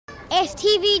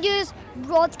STV News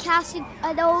broadcasting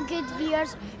on all good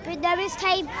viewers, but now it's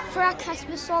time for a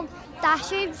Christmas song,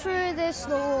 dashing through the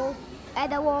snow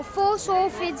in a waffle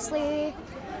sofa sleigh.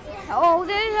 All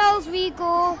the hills we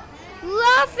go,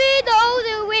 laughing all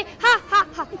the way, ha ha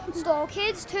ha.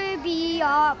 Stockings to be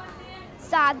up,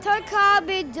 Santa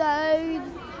coming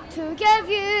down to give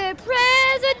you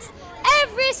presents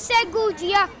every single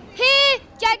year. Hey,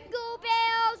 jingle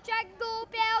bells, jingle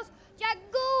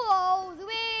all the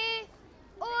way.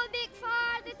 Oh, make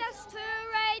father dust to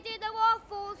ride in a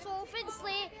waffle sofa and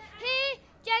sleigh. Hey,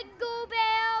 jingle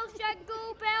bells,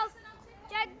 jingle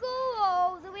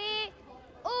all the way.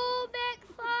 Oh, make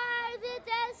father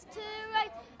dust to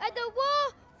ride in a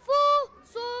waffle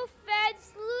sofa and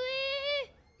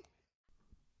sleigh.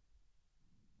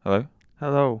 Hello?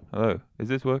 Hello. Hello. Is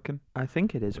this working? I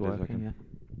think it is It is working, working.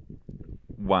 yeah.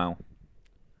 Wow.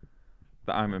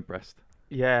 I'm impressed.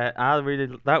 Yeah,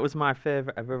 that was my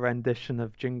favourite ever rendition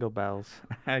of Jingle Bells.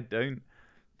 I don't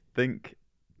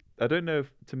know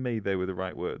if to me they were the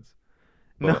right words.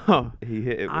 But No, he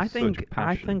hit it with I such think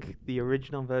passion. the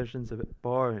original version's a bit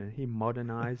boring. He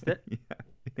modernised it,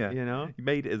 yeah. you know? He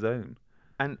made it his own.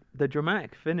 And the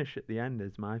dramatic finish at the end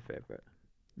is my favourite.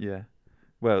 Yeah.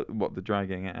 Well, what the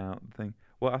dragging it out thing.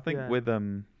 Well, I think Yeah. with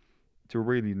to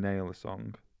really nail a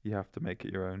song, you have to make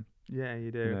it your own. Yeah,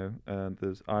 you do. You know,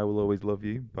 there's "I Will Always Love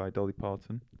You" by Dolly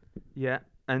Parton, Yeah,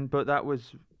 but that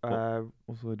was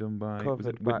also done by was covered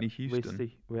it Whitney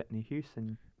Houston? Whitney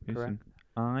Houston, correct?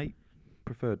 I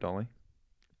prefer Dolly.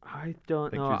 I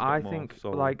don't Think know. she's got I more think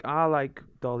soul. I like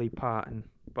Dolly Parton,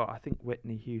 but I think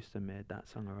Whitney Houston made that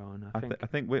song her own. I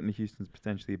think Whitney Houston's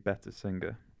potentially a better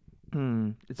singer.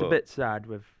 It's a but bit sad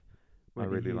with I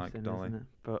Whitney really like Houston, Dolly. isn't it?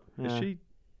 But Is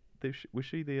yeah. was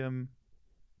she the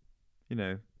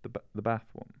the bath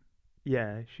one?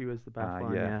 Yeah, she was the best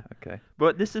one. Yeah. Okay.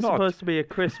 But this is Not- supposed to be a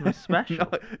Christmas special.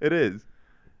 No, it is.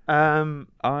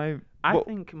 I Well,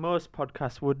 think most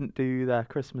podcasts wouldn't do their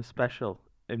Christmas special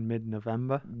in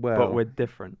mid-November, well, but we're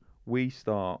different. we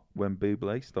start when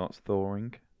Bublé starts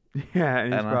thawing. Yeah,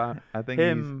 and he's And brought I think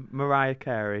him, Mariah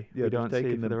Carey. yeah, we they've don't see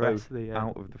taken for the them rest both of the year.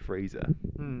 out of the freezer.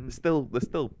 Mm. They're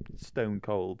still stone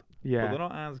cold, but Yeah, they're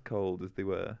not as cold as they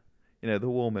were. You know, they're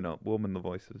warming up, warming the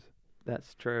voices.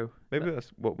 that's true. Maybe that's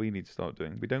what we need to start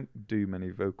doing. We don't do many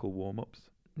vocal warm-ups.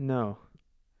 No,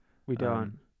 we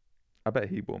don't. I bet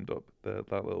he warmed up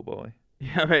that little boy.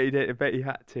 Yeah, I bet he did. I bet he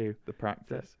had to. The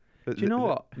practice. Do you know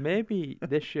what? Maybe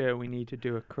this year we need to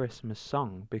do a Christmas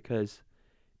song, because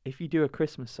if you do a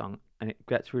Christmas song and it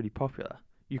gets really popular,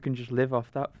 you can just live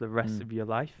off that for the rest Mm. of your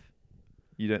life.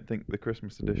 You don't think the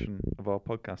Christmas edition of our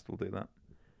podcast will do that?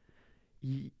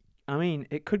 I mean,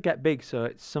 it could get big, so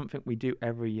it's something we do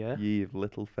every year. Ye of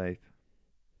little faith.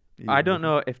 Ye I of don't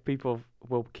little- know if people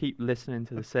will keep listening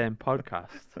to the same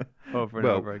podcast over and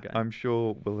Well, over again. I'm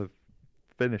sure we'll have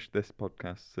finished this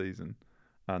podcast season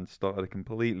and started a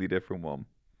completely different one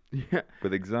Yeah,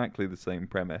 with exactly the same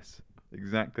premise,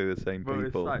 exactly the same but with a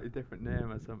people, slightly different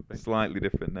name or something. slightly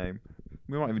different name.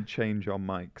 We might even change our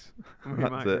mics. We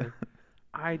That's might it. do.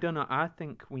 I don't know. I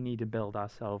think we need to build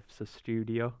ourselves a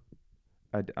studio.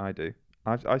 I do.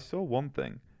 I saw one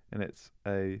thing, and it's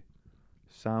a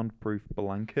soundproof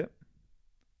blanket.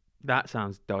 That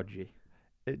sounds dodgy.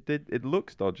 It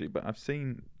looks dodgy, but I've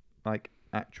seen like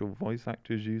actual voice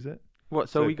actors use it. What?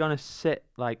 So So we gonna sit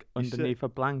like you sit- underneath a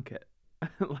blanket,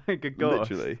 like a ghost?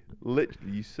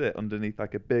 Literally, you sit underneath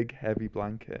like a big heavy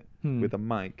blanket with a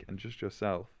mic and just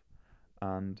yourself,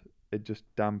 and it just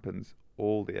dampens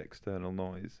all the external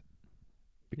noise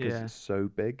because Yeah. it's so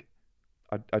big.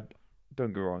 I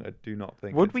don't go wrong. I do not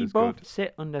think. Would it's we as both good.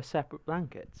 sit under separate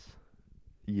blankets?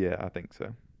 Yeah, I think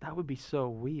so. That would be so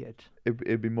weird.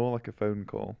 It'd be more like a phone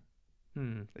call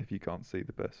Hmm. if you can't see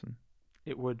the person.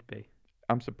 It would be.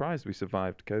 I'm surprised we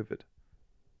survived COVID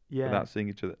Yeah. without seeing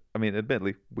each other. I mean,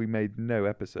 admittedly, we made no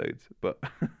episodes, but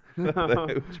No.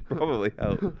 which probably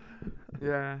helped.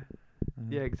 Yeah. Uh,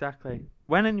 Yeah. Exactly.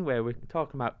 When anyway, we're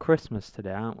talking about Christmas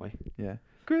today, aren't we? Yeah.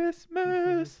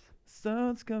 Christmas,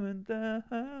 sun's coming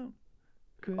down.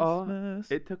 Christmas.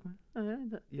 It took me.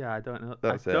 Yeah, I don't know.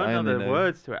 That's I it, don't I know only the know-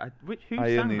 words to it. Who I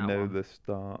sang only that know one? the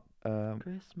start.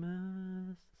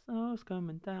 Christmas, snow's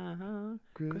coming down.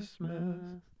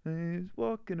 Christmas is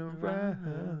walking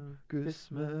around.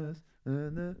 Christmas.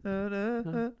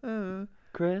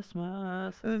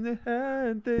 Christmas. And they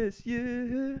had this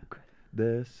year.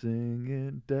 They're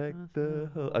singing Deck the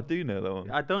Hall. I do know that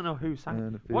one. I don't know who sang.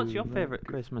 And I What's feel your like favourite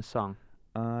Christmas song?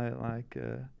 I like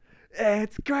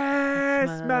It's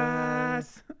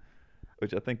Christmas,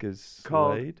 which I think is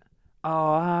Called- Slade.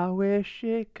 Oh, I wish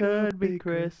it could be be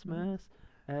Christmas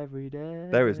every day.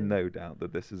 There is no doubt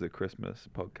that this is a Christmas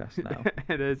podcast now.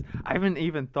 It is. I haven't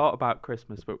even thought about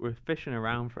Christmas, but we're fishing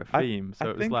around for a theme, so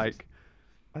it was like...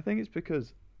 I think it's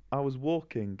because I was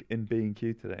walking in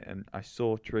B&Q today and I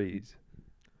saw trees.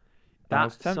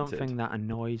 That's something that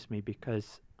annoys me,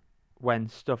 because when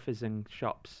stuff is in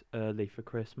shops early for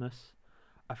Christmas,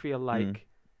 I feel like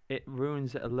it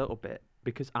ruins it a little bit,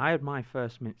 because I had my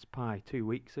first mince pie 2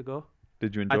 weeks ago.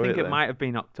 Did you enjoy it? I think it then? might have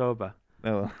been October.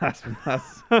 Oh, that's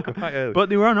quite early. But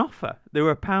they were on offer. They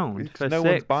were £1 for no 6.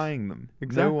 one's buying them.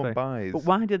 Exactly. No one buys. But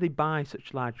why do they buy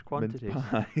such large quantities? Mince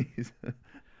pies.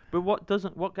 But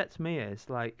what gets me is,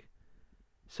 like,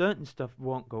 certain stuff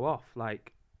won't go off.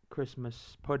 Like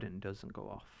Christmas pudding doesn't go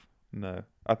off. No,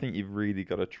 I think you've really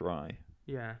got to try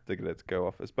Yeah. to get it to go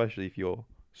off, especially if you're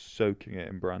soaking it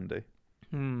in brandy.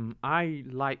 I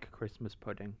like Christmas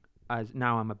pudding, as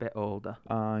now I'm a bit older.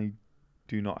 I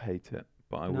do not hate it,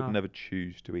 but I No. would never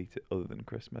choose to eat it other than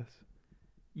Christmas.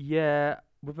 Yeah,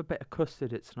 with a bit of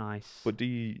custard, it's nice. But do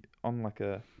you, on like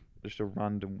just a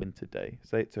random winter day,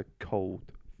 say it's a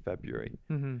cold February,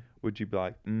 would you be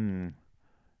like, I'm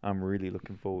really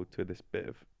looking forward to this bit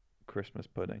of Christmas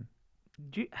pudding?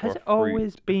 Has it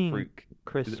always been is it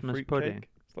Christmas fruit pudding? cake?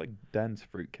 It's like dense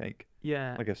fruit cake,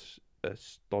 Yeah. like a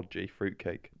stodgy fruit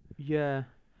cake. Yeah.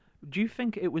 Do you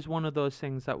think it was one of those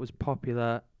things that was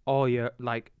popular all year,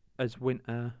 like as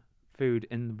winter food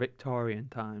in the Victorian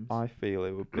times? I feel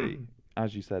it would be,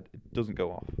 as you said, it doesn't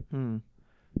go off.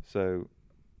 So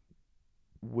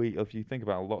if you think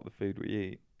about a lot of the food we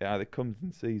eat, it either comes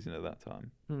in season at that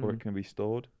time or it can be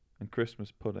stored. And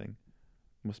Christmas pudding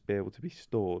must be able to be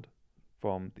stored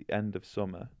from the end of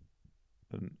summer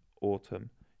and autumn,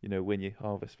 when you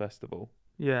harvest festival,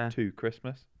 to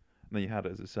Christmas. And then you had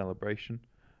it as a celebration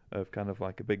of kind of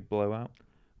like a big blowout.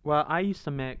 Well, I used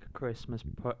to make Christmas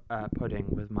pudding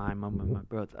with my mum and my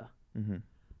brother.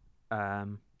 I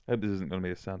hope this isn't going to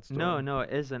be a sad story. No,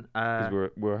 it isn't.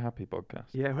 Because we're a happy podcast.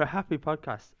 Yeah, we're a happy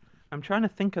podcast. I'm trying to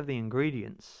think of the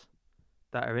ingredients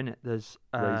that are in it. There's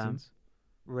Raisins.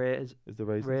 Is the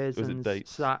raisins? Raisins. Or is it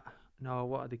dates? No,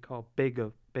 what are they called?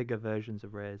 Bigger versions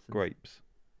of raisins. Grapes.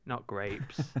 Not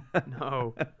grapes.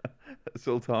 No.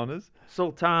 Sultanas.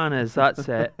 Sultanas. That's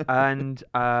it. And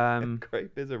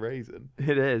grape is a raisin.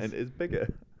 It is. And it's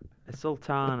bigger. A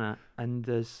sultana, and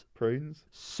there's prunes.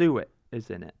 Suet is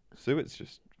in it. Suet's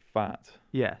just fat.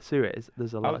 Yeah, suet is.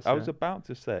 There's a lot. I was about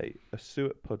to say a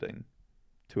suet pudding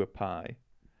to a pie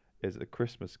is a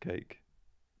Christmas cake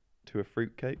to a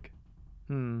fruit cake.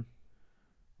 Ooh.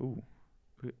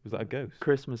 Was that a ghost?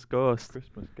 Christmas ghost.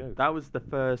 Christmas ghost. That was the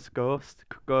first ghost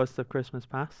of Christmas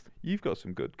past. You've got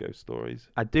some good ghost stories.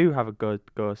 I do have a good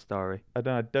ghost story. I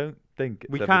don't think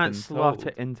it's we ever can't been slot told.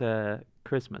 it into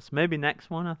Christmas. Maybe next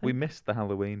one, I think. We missed the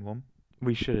Halloween one.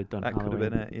 We should have done that. Halloween. Could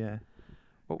have been it, yeah.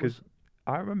 Because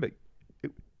I remember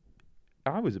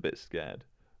I was a bit scared,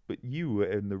 but you were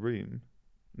in the room.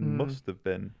 Must have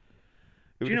been.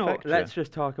 Do you know what? Let's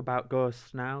just talk about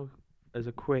ghosts now as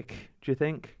a quick... Do you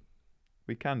think?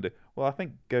 We can do. Well, I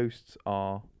think ghosts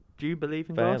are... Do you believe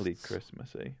in fairly ghosts?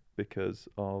 Christmassy because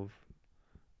of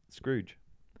Scrooge.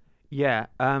 Yeah,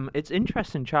 it's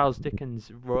interesting. Charles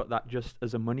Dickens wrote that just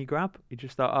as a money grab. He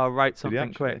just thought, "I'll write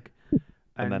something quick,"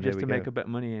 and just to make a bit of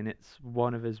money. And it's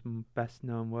one of his best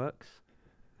known works.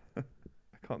 I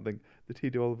can't think. Did he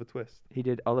do Oliver Twist? He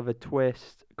did Oliver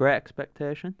Twist, Great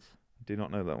Expectations. I do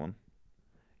not know that one.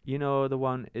 You know the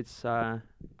one. It's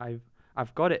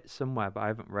I've got it somewhere, but I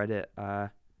haven't read it.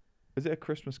 Is it A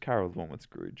Christmas Carol, the one with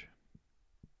Scrooge?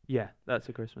 Yeah, that's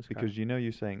A Christmas Carol. Because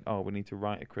you're saying, we need to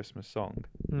write a Christmas song.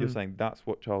 You're saying that's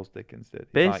what Charles Dickens did.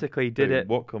 Basically, did it.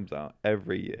 What comes out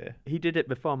every year? He did it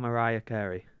before Mariah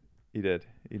Carey. He did.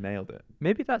 He nailed it.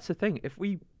 Maybe that's the thing. If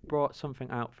we brought something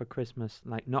out for Christmas,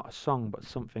 like not a song, but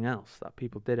something else that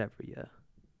people did every year.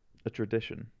 A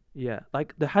tradition. Yeah,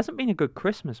 like there hasn't been a good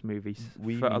Christmas movie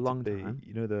for a long time.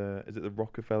 You know is it the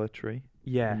Rockefeller tree?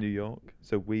 Yeah. In New York.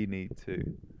 So we need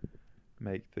to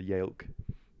make the Yelk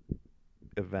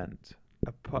event.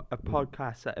 A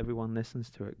podcast that everyone listens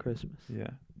to at Christmas.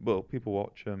 Yeah. Well, people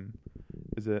watch.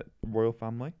 Is it Royal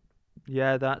Family?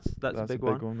 Yeah, that's a big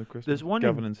one. One. The Christmas. There's one.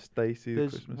 Gavin and Stacey.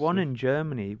 There's Christmas one stuff. in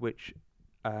Germany which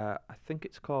I think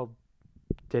it's called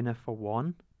Dinner for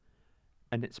One,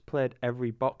 and it's played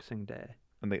every Boxing Day.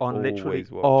 And they on literally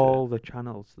watch all the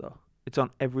channels, though. It's on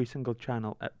every single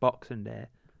channel at Boxing Day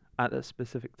at a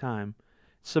specific time.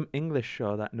 Some English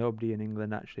show that nobody in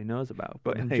England actually knows about,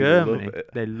 but in Germany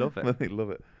they love it. They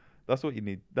love it. That's what you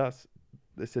need.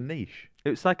 It's a niche.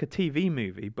 It's like a TV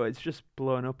movie, but it's just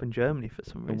blown up in Germany for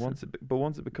some reason. And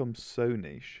once it becomes so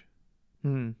niche,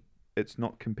 it's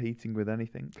not competing with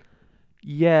anything.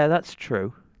 Yeah, that's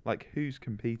true. Like, who's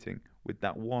competing with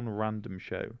that one random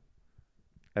show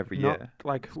every Not year?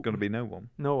 like It's going to be no one.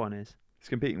 No one is. It's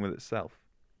competing with itself.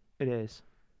 It is.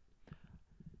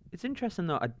 It's interesting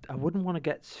though. I wouldn't want to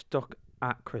get stuck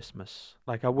at Christmas.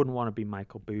 Like I wouldn't want to be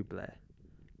Michael Bublé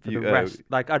for the rest.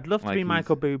 Like I'd love to be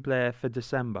Michael Bublé for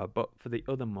December, but for the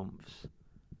other months,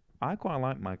 I quite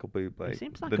like Michael Bublé. He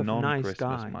seems like the a nice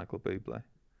non-Christmas guy. Michael Bublé.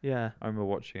 Yeah. I remember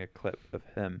watching a clip of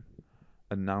him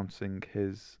announcing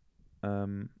his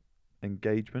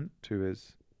engagement to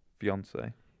his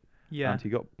fiancée. Yeah. And he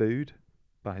got booed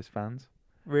by his fans.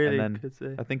 Really? And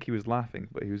then I think he was laughing,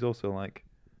 but he was also like,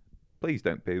 "Please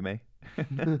don't boo me."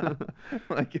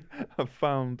 Like, I've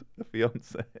found a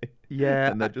fiancé. Yeah.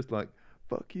 And they're just like,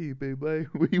 "Fuck you, Bublé.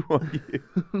 We want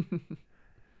you."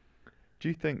 Do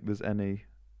you think there's any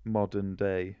modern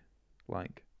day,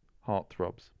 like,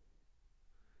 heartthrobs?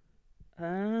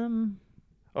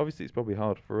 Obviously, it's probably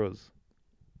hard for us.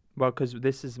 Well, because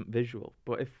this isn't visual,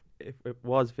 but if it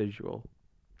was visual,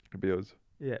 It'd be us.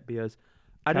 yeah, it'd be us.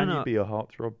 I don't know. Can you be a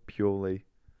heartthrob purely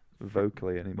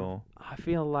vocally anymore? I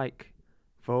feel like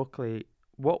vocally,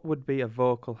 what would be a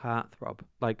vocal heartthrob?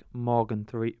 Like Morgan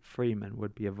Freeman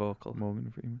would be a vocal.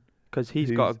 Morgan Freeman. Because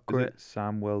he's got a great. Is it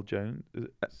Samuel Jones? Is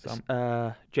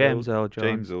it James Earl Jones.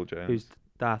 James Earl Jones. Who's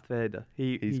Darth Vader.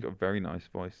 He's got a very nice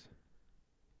voice.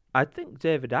 I think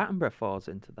David Attenborough falls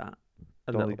into that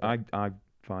a little bit. I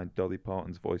find Dolly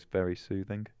Parton's voice very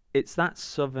soothing. It's that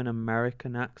Southern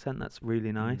American accent that's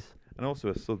really nice. And also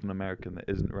a Southern American that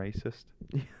isn't racist.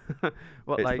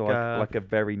 What, it's like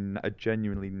a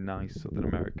genuinely nice Southern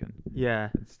American. Yeah.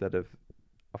 Instead of,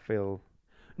 I feel.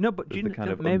 No, but do you kind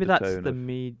of maybe that's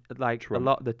like Trump. A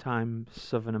lot of the time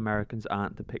Southern Americans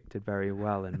aren't depicted very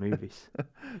well in movies.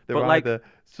 They're but either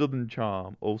Southern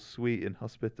charm, all sweet and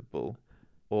hospitable,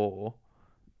 or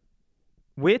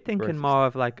we're thinking racist. more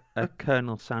of like a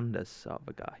Colonel Sanders sort of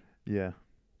a guy. Yeah.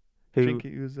 Who, do you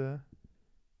think he was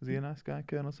he a nice guy,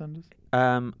 Colonel Sanders?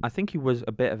 I think he was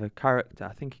a bit of a character.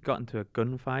 I think he got into a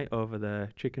gunfight over the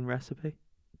chicken recipe.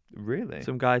 Really?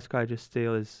 Some guys tried to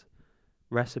steal his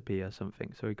recipe or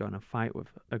something, so he got in a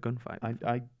gunfight.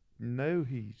 I know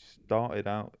he started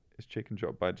out his chicken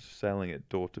shop by just selling it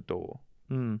door to door.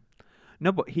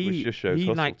 No, but he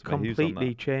like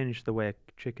completely changed the way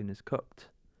chicken is cooked.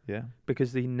 Yeah.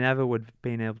 Because he never would have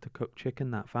been able to cook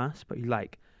chicken that fast, but he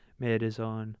like made his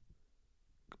own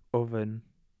oven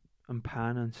and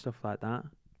pan and stuff like that.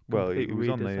 Well, he was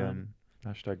on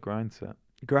the #grind set.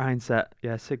 Grind set,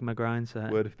 yeah, Sigma grind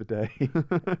set. Word of the day.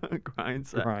 Grind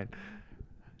set. Grind.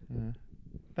 Yeah.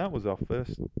 That was our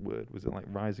first word. Was it like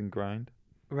rise and grind?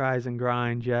 Rise and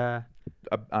grind, yeah.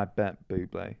 I bet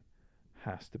Bublé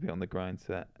has to be on the grind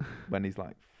set when he's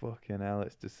like, fucking hell,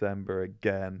 it's December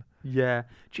again. Yeah.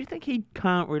 Do you think he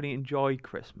can't really enjoy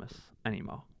Christmas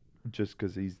anymore? Just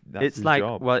because that's his like,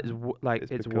 job. Well,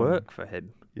 it's work for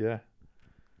him. Yeah.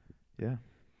 Yeah.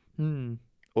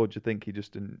 Or do you think he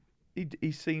just didn't?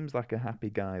 He seems like a happy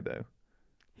guy though.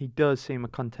 He does seem a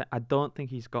content. I don't think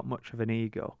he's got much of an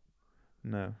ego.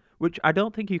 No. Which I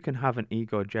don't think you can have an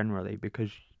ego generally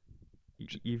because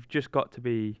you've just got to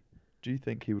be. Do you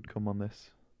think he would come on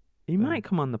this? He might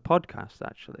come on the podcast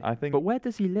actually. I think. But where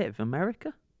does he live?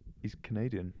 America? He's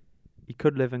Canadian. He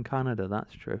could live in Canada.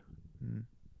 That's true.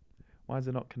 Why is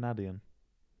it not Canadian?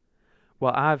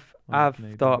 Well, I've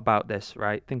thought about this.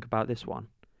 Right, think about this one.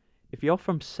 If you're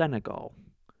from Senegal,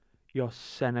 you're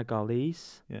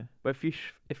Senegalese. Yeah. But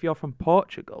if you're from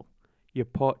Portugal, you're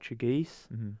Portuguese.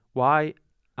 Why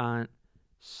aren't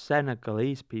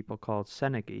Senegalese people called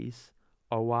Senegalese,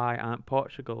 or why aren't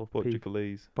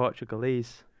Portuguese?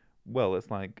 Portuguese. Well, it's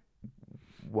like,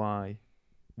 why?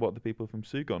 What are the people from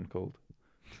Sugon called?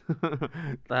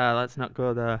 Let's not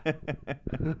go there.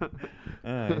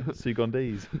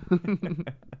 Sugondese.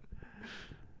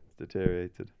 It's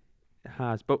deteriorated. It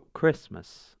has, but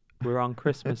Christmas. We're on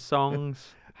Christmas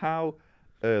songs. How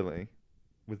early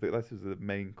this is the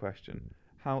main question.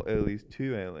 How early is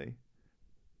too early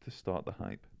to start the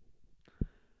hype?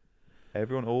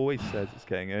 Everyone always says it's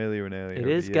getting earlier and earlier. It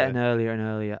is getting earlier and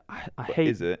earlier. I hate.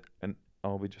 Is it? And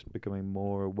are we just becoming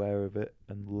more aware of it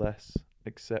and less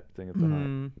accepting of the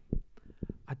hype?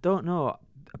 I don't know.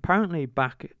 Apparently,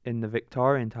 back in the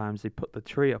Victorian times, they put the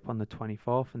tree up on the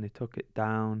 24th and they took it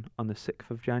down on the 6th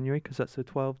of January because that's the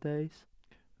 12 days.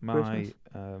 There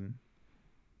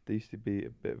used to be a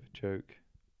bit of a joke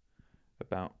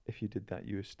about if you did that,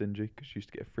 you were stingy because you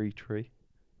used to get a free tree.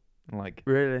 And like,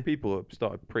 really? People have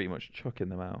started pretty much chucking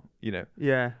them out. You know.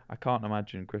 Yeah. I can't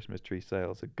imagine Christmas tree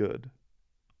sales are good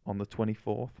on the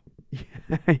 24th.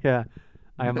 Yeah,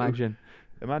 I imagine.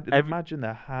 Imagine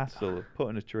the hassle of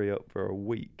putting a tree up for a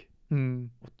week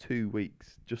or 2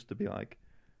 weeks just to be like,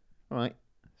 all right,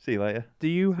 see you later. Do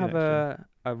you See you have next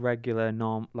a regular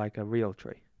like a real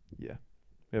tree? Yeah,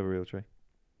 we have a real tree.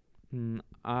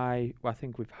 I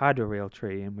think we've had a real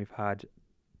tree and we've had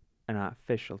an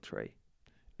artificial tree.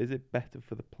 Is it better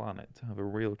for the planet to have a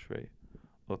real tree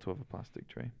or to have a plastic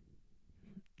tree?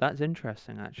 That's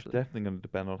interesting, actually. It's definitely going to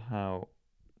depend on how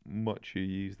much you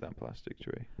use that plastic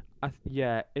tree.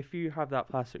 Yeah, if you have that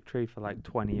plastic tree for like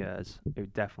 20 years,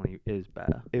 it definitely is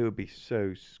better. It would be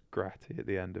so scratty at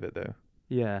the end of it, though.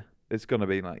 Yeah. It's going to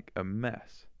be like a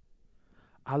mess.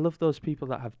 I love those people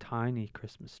that have tiny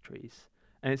Christmas trees.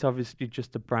 And it's obviously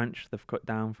just a branch they've cut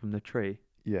down from the tree.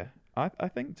 Yeah. I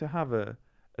think to have a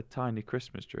tiny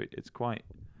Christmas tree, it's quite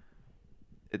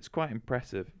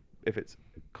impressive if it's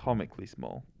comically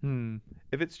small.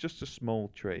 If it's just a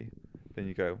small tree, then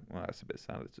you go, well, that's a bit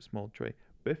sad, it's a small tree.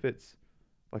 But if it's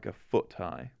like a foot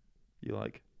high, you're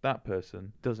like, that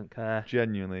person doesn't care.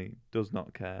 Genuinely does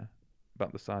not care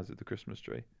about the size of the Christmas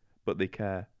tree, but they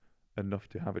care enough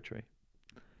to have a tree.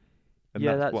 And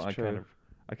yeah, that's what true.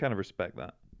 I kind of respect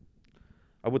that.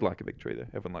 I would like a big tree though.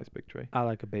 Everyone likes a big tree. I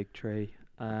like a big tree.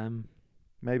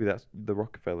 Maybe that's the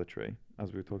Rockefeller tree,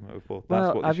 as we were talking about before. Well,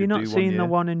 that's what have you not seen the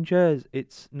one in Jersey?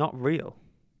 It's not real.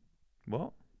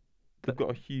 What? They've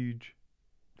got a huge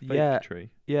fake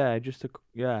tree. Yeah,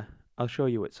 I'll show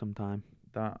you it sometime.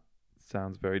 That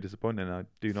sounds very disappointing. I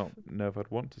do not know if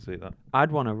I'd want to see that.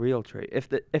 I'd want a real tree.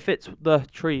 If it's the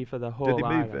tree for the whole Did they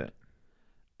island, move it?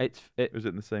 Or is it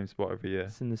in the same spot every year?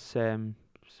 It's in the same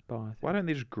spot. Why don't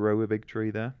they just grow a big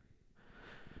tree there?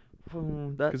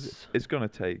 Because it's going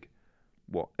to take,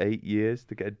 8 years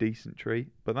to get a decent tree?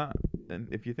 But and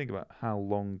if you think about how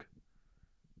long,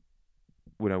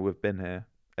 we've been here,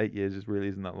 8 years really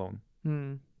isn't that long.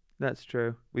 That's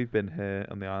true. We've been here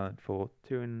on the island for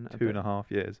two and a half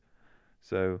years.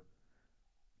 So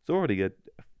it's already a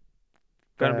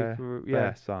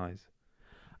fair size.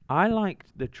 I liked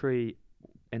the tree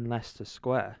in Leicester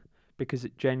Square because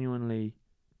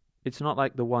it's not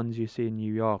like the ones you see in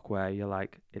New York where you're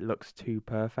like, it looks too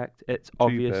perfect. It's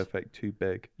obvious. Too perfect, too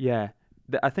big. Yeah.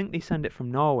 I think they send it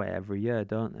from Norway every year,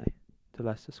 don't they? To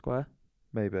Leicester Square.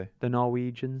 Maybe. The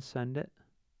Norwegians send it.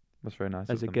 That's very nice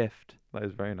as of a them. gift. That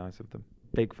is very nice of them.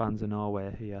 Big fans of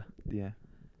Norway here. Yeah.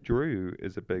 Drew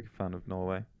is a big fan of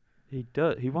Norway. He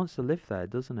does. He wants to live there,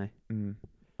 doesn't he?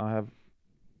 I have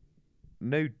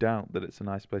no doubt that it's a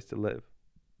nice place to live.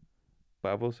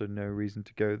 But I've also no reason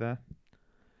to go there.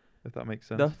 If that makes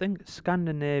sense. I think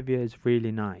Scandinavia is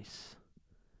really nice.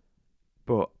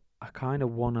 But I kind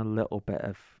of want a little bit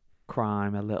of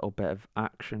crime, a little bit of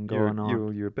action going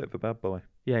on. You're a bit of a bad boy.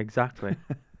 Yeah, exactly.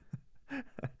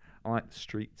 I like the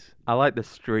streets. I like the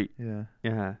street. Yeah.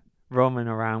 Yeah. Roaming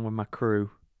around with my crew.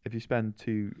 If you spend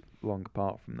too long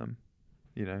apart from them,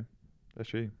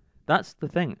 that's you. That's the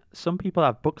thing. Some people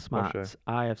have book smarts.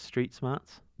 I have street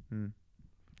smarts.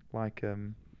 Like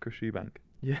Chris Eubank.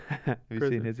 Yeah. Have you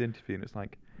seen his interview? And it's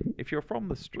like, if you're from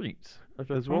the streets,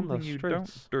 there's one thing you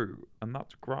don't do, and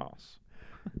that's grass.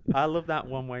 I love that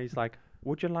one where he's like,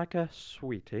 would you like a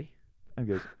sweetie? And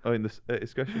goes, in this,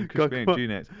 especially Chris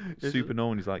Jr. It's super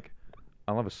normal. He's like,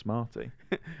 I'll have a Smartie.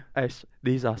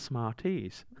 These are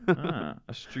Smarties. A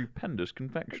stupendous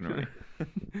confectionery.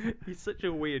 He's such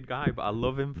a weird guy, but I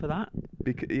love him for that.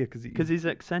 Because he's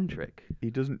eccentric.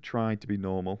 He doesn't try to be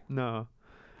normal. No.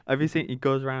 Have you seen he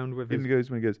goes around with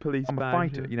his police I'm a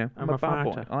fighter, I'm a bad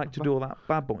boy. I like to do all that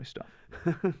bad boy stuff.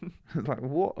 It's like,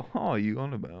 what are you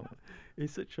on about?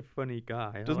 He's such a funny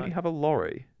guy. Doesn't he have a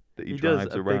lorry that he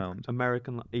drives around?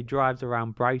 He drives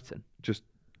around Brighton. Just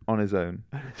on his own,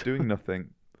 doing nothing,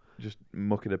 just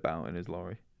mucking about in his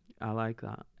lorry. I like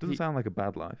that. Doesn't sound like a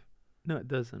bad life. No, it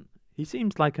doesn't. He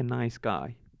seems like a nice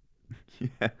guy.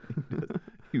 Yeah,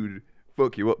 he would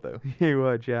fuck you up though. He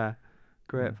would, yeah.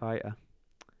 Great fighter.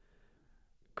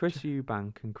 Chris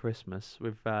Eubank and Christmas.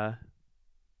 We've got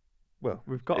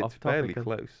it's off topic. Fairly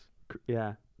close.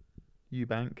 Yeah.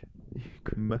 Eubank,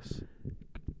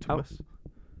 Thomas.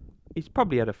 He's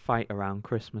probably had a fight around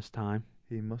Christmas time.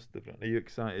 He must have done. Are you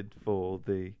excited for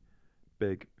the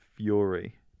big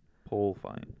Fury Paul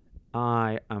fight?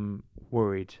 I am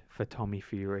worried for Tommy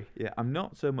Fury. Yeah, I'm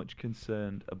not so much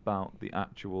concerned about the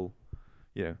actual,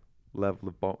 level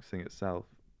of boxing itself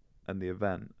and the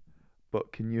event.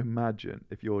 But can you imagine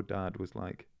if your dad was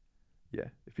like,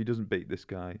 if he doesn't beat this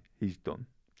guy, he's done.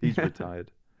 He's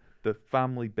retired. The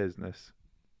family business,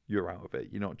 you're out of it.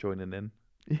 You're not joining in.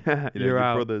 Yeah, you're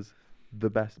out. Your brother's the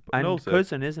best. And also,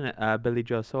 cousin, isn't it? Billy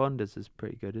Joe Saunders is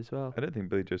pretty good as well. I don't think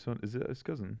Billy Joe Saunders... Is it his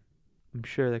cousin? I'm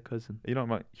sure they're cousin. You know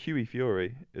what? Hughie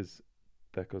Fury is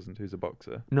their cousin who's a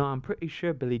boxer. No, I'm pretty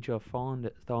sure Billy Joe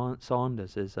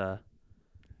Saunders is a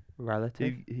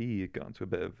relative. He got into a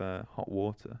bit of hot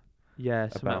water. Yeah,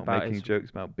 about making jokes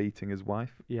about beating his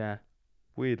wife. Yeah.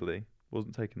 Weirdly,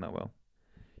 wasn't taken that well.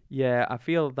 Yeah, I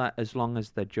feel that as long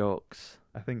as they're jokes,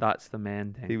 I think that's the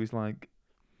main thing. He was like,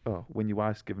 "Oh, when your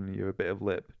wife's giving you a bit of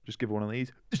lip, just give her one of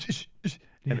these."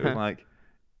 And it was like,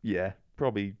 yeah,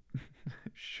 probably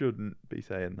shouldn't be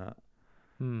saying that.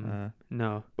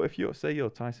 No. But if you're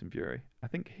Tyson Fury, I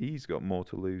think he's got more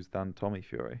to lose than Tommy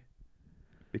Fury.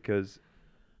 Because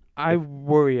I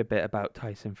worry a bit about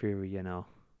Tyson Fury, you know.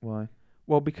 Why?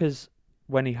 Well, because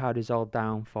when he had his old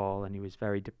downfall and he was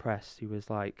very depressed, he was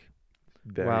like...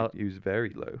 he was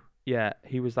very low. Yeah,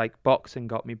 he was like, boxing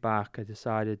got me back, I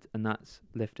decided, and that's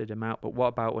lifted him out. But what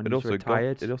about when he's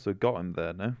retired? It also got him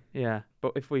there, no? Yeah,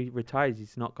 but if he retires,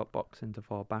 he's not got boxing to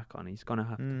fall back on. He's going to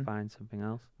have to find something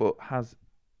else. But has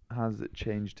it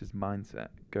changed his mindset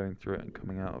going through it and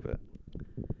coming out of it?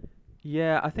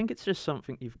 Yeah, I think it's just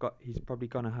something he's probably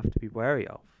going to have to be wary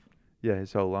of. Yeah,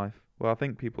 his whole life. Well, I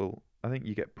think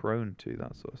you get prone to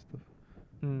that sort of stuff.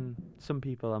 Some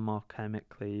people are more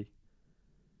chemically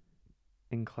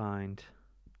inclined.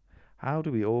 How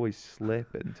do we always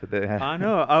slip into the... I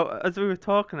know. As we were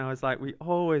talking, I was like, we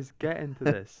always get into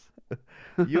this.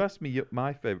 You asked me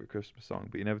my favourite Christmas song,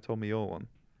 but you never told me your one.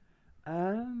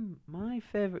 My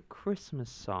favourite Christmas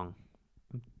song.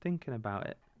 I'm thinking about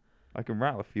it. I can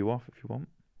rattle a few off if you want.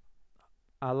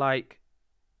 I like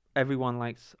Everyone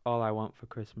Likes All I Want for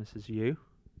Christmas Is You.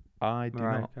 I do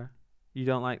Mariah not. Carey. You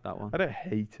don't like that one? I don't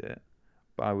hate it,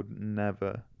 but I would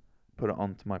never put it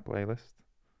onto my playlist.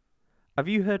 Have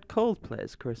you heard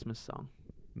Coldplay's Christmas song?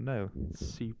 No. It's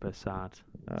super sad.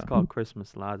 It's called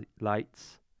Christmas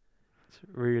Lights. It's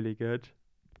really good.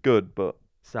 Good, but...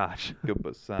 sad. Good,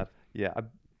 but sad. Yeah,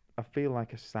 I feel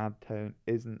like a sad tone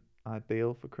isn't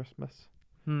ideal for Christmas.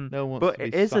 No one wants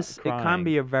to be it can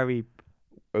be a very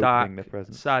dark,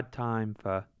 sad time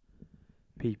for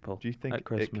people. Do you think at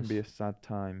Christmas. It can be a sad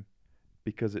time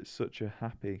because it's such a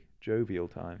happy, jovial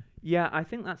time? Yeah, I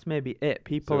think that's maybe it.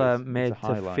 People are made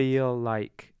to feel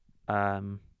like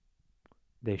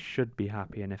they should be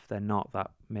happy, and if they're not, that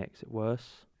makes it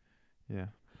worse. Yeah.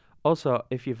 Also,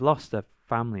 if you've lost a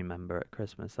family member at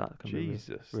Christmas, that can be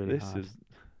really hard.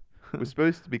 We're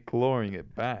supposed to be clawing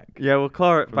it back. Yeah, we'll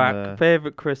claw it back.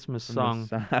 Favourite Christmas song.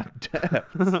 Sad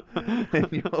depths.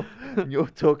 and you're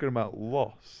talking about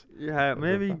loss. Yeah,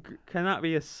 maybe can that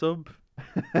be a sub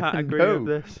category of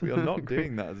this? We are not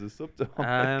doing that as a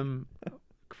subtopic.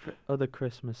 Other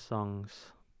Christmas songs.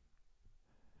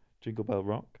 Jingle Bell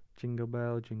Rock. Jingle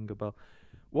Bell, Jingle Bell.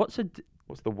 What's the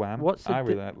Wham? I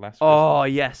really like Last Christmas. Oh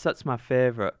yes, that's my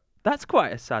favourite. That's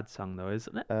quite a sad song though,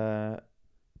 isn't it?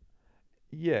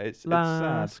 Yeah, it's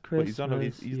sad, Christmas, but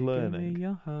he's learning. Give me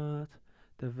your heart.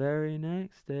 The very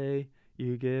next day,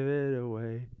 you give it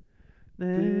away.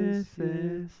 This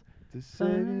is to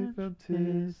save it from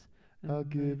tears. I'll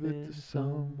give it to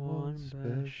someone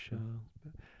special.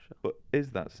 But is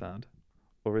that sad,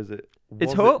 or is it?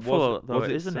 It's hopeful though,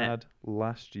 isn't it? Was it sad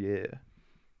last year?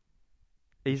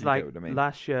 He's like,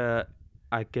 last year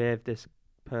I gave this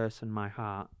person my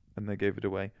heart, and they gave it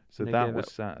away. So that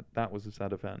was sad. That was a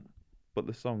sad event. But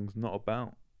the song's not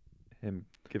about him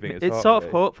giving his heart away. It's sort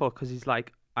of hopeful because he's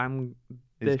like,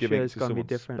 this year's going to be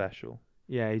different. Special.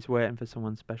 Yeah, he's waiting for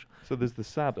someone special. So there's the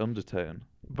sad undertone.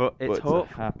 But it's hopeful.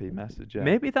 A happy message. Yeah.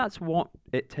 Maybe that's what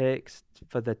it takes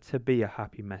for there to be a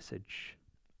happy message.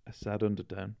 A sad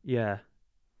undertone. Yeah.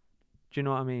 Do you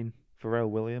know what I mean? Pharrell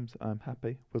Williams, I'm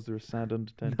happy. Was there a sad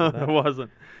undertone? No, there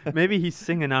wasn't. Maybe he's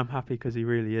singing I'm happy because he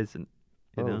really isn't.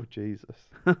 You know? Jesus.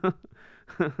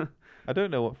 I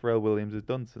don't know what Pharrell Williams has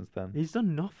done since then. He's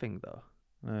done nothing though.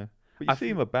 No. But you see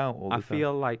him about all the time. I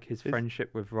feel like his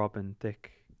friendship with Rob and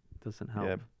Dick doesn't help.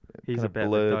 Yeah, he's a bit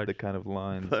blurred of a the kind of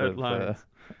lines of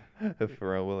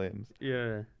Pharrell Williams.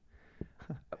 Yeah.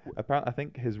 Apparently, I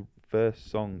think his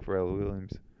first song, Pharrell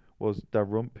Williams, was Da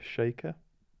Rump Shaker.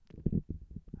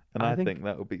 And I think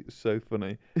that would be so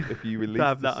funny if you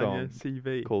released a song on your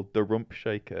CV. called Da Rump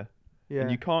Shaker. Yeah.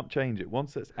 And you can't change it.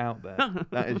 Once it's out there,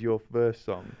 that is your first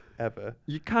song ever.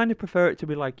 You kind of prefer it to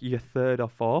be like your third or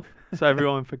fourth, so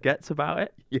everyone forgets about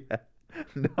it. Yeah.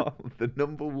 No, the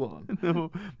number one.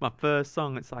 No, my first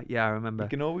song, it's like, yeah, I remember. You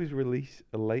can always release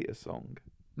a later song.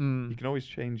 You can always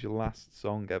change your last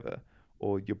song ever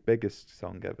or your biggest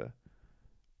song ever.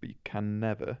 But you can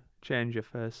never change your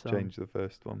first song. Change the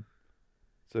first one.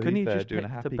 So Couldn't he's you there just doing a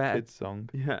Happy Kids song.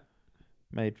 Yeah.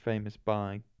 Made famous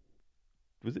by...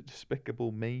 Was it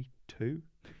Despicable Me 2?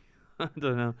 I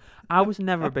don't know. I was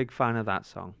never a big fan of that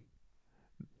song.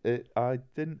 I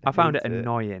didn't. I found it hate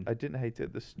annoying. I didn't hate it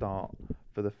at the start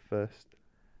for the first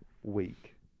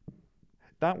week.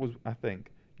 That was, I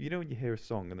think, when you hear a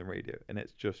song on the radio and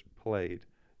it's just played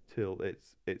till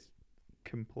it's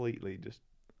completely just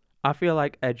I feel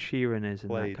like Ed Sheeran is in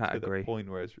that played to category. the point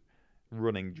where it's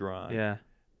running dry. Yeah.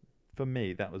 For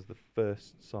me, that was the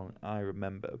first song I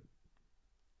remember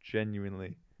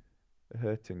genuinely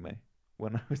hurting me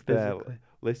when I was there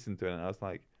listening to it. And I was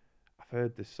like, I've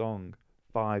heard this song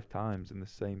 5 times in the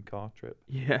same car trip.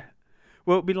 Yeah.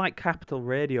 Well, it'd be like Capital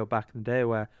Radio back in the day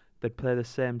where they'd play the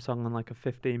same song on like a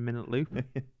 15-minute loop.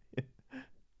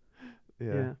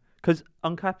 Yeah. Because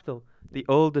on Capital, the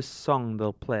oldest song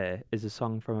they'll play is a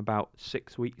song from about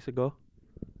 6 weeks ago.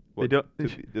 What, they don't.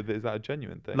 Is that a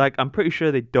genuine thing? Like, I'm pretty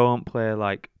sure they don't play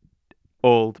like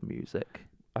old music.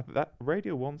 That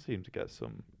Radio 1 seemed to get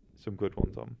some good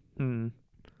ones on.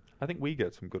 I think we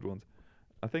get some good ones.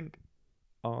 I think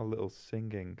our little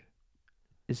singing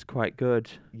is quite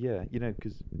good. Yeah,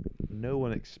 because no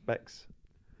one expects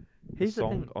Here's a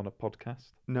song on a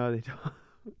podcast. No, they don't.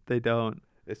 They don't.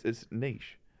 It's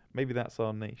niche. Maybe that's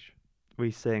our niche.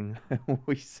 We sing.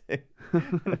 We sing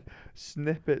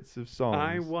snippets of songs.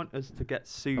 I want us to get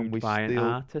sued by an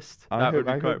artist. I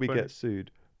hope we get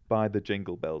sued by the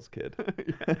Jingle Bells kid.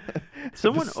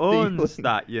 Someone owns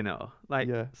that, Like,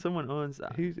 someone owns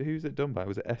that. Who's it done by?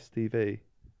 Was it STV?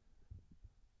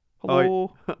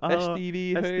 Hello,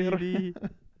 STV. STV.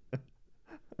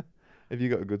 Have you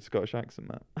got a good Scottish accent,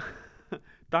 Matt?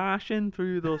 Dashing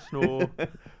through the snow.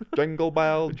 Jingle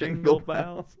bell, jingle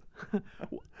bells.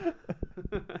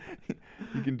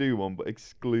 You can do one, but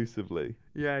exclusively.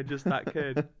 Yeah, just that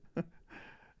kid.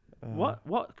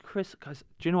 What Chris? Cause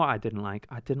do you know what I didn't like?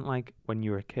 I didn't like when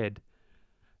you were a kid.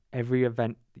 Every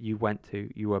event you went to,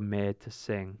 you were made to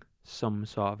sing some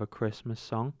sort of a Christmas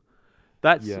song.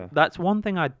 That's one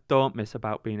thing I don't miss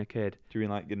about being a kid. Do you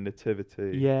mean like your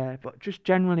nativity? Yeah, but just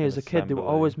generally as a kid, they were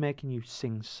always making you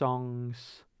sing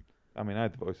songs. I mean, I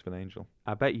had the voice of an angel.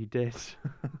 I bet you did.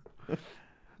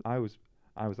 I was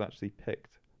actually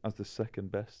picked as the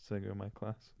second best singer in my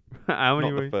class. How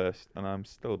many? Not the first, and I'm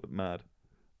still a bit mad.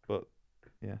 But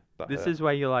yeah, this is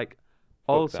where you're like.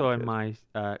 Also in my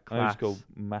class. I was called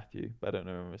Matthew, but I don't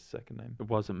know his second name. It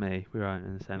wasn't me. We weren't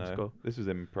in the same school. This was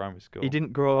in primary school. He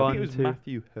didn't grow on. I think it was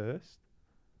Matthew Hurst.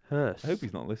 Hurst. I hope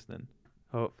he's not listening.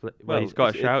 Hopefully. Well, he's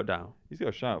got a shout out. He's got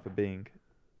a shout out for being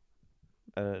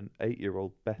an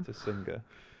 8-year-old better singer.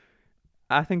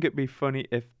 I think it'd be funny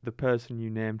if the person you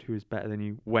named who was better than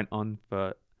you went on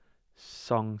for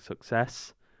song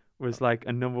success, was like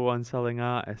a number 1 selling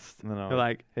artist. No, you're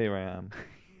like, here I am.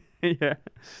 Yeah.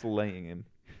 Slaying him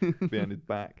behind his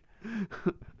back.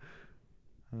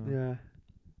 Yeah.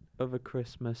 Other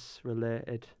Christmas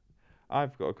related.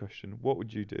 I've got a question. What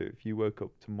would you do if you woke up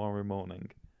tomorrow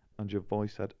morning and your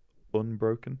voice had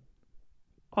unbroken?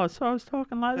 Oh, so I was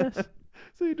talking like this?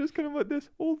 So you're just kind of like this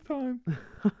all the time?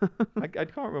 I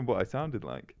can't remember what I sounded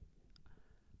like.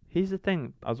 Here's the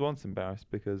thing. I was once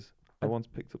embarrassed because I once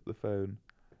picked up the phone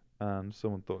and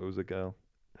someone thought it was a girl.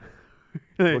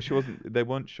 Well, she wasn't. They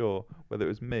weren't sure whether it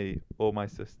was me or my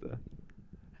sister.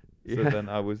 So then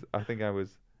I think I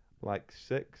was like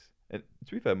 6. And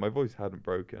to be fair, my voice hadn't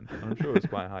broken. And I'm sure it was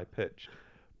quite high pitched,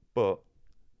 but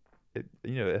it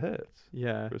hurts.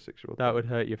 Yeah, for a 6-year-old. That would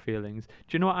hurt your feelings.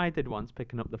 Do you know what I did once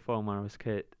picking up the phone when I was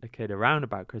a kid around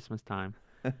about Christmas time?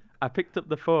 I picked up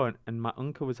the phone and my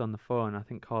uncle was on the phone. I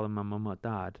think calling my mum or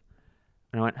dad,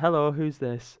 and I went, "Hello, who's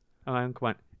this?" And my uncle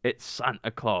went, "It's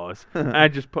Santa Claus." And I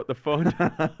just put the phone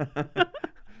down.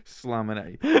 Slamming at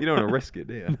you. You don't want to risk it,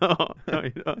 do you? No,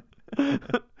 you don't.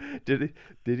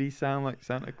 Did he sound like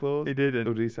Santa Claus? He didn't.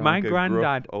 Or did he sound my like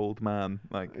granddad, a gruff old man?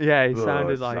 Like, yeah, he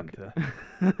sounded like. Santa.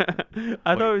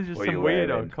 I thought it was just some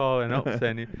weirdo calling up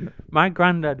saying. My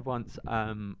granddad once,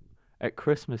 at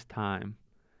Christmas time,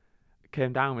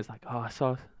 came down and was like, "Oh,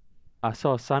 I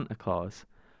saw Santa Claus,"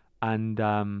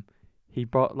 and he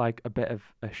brought like a bit of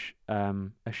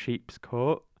a sheep's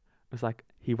coat. It was like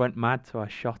he went mad, so I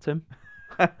shot him.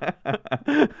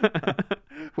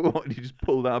 What? You just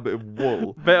pulled out a bit of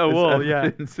wool? Bit of wool, yeah.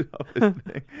 Of his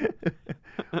thing.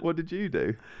 What did you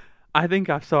do? I think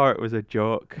I saw it was a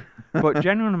joke, but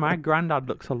genuinely, my granddad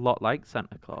looks a lot like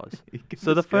Santa Claus.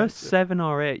 So the first 7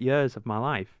 or 8 years of my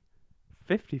life,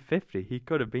 50-50, he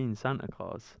could have been Santa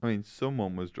Claus. I mean,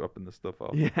 someone was dropping the stuff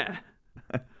off. Yeah.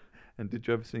 And did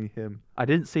you ever see him? I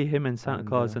didn't see him and Santa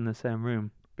Claus in the same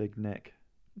room. Big Nick.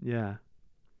 Yeah.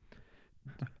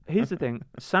 Here's the thing,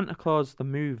 Santa Claus the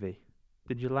movie.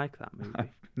 Did you like that movie? I've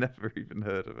never even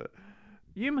heard of it.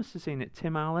 You must have seen it,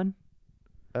 Tim Allen.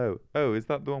 Oh, is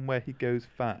that the one where he goes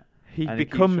fat? he and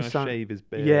becomes he keeps trying to shave his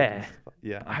beard. Yeah.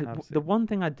 Yeah. The one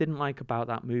thing I didn't like about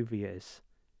that movie is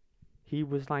he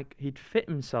was like he'd fit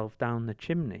himself down the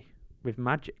chimney with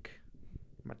magic.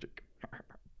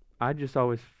 I just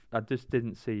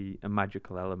didn't see a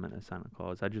magical element of Santa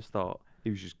Claus. I just thought he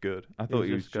was just good. I thought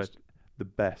he was just the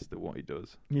best at what he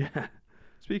does. Yeah.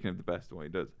 Speaking of the best at what he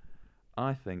does,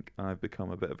 I think I've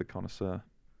become a bit of a connoisseur.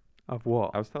 Of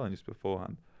what? I was telling you this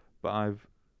beforehand, but I've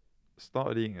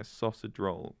started eating a sausage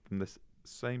roll from this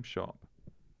same shop,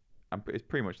 and it's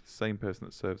pretty much the same person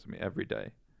that serves me every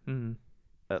day. Mm.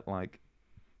 At like,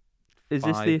 is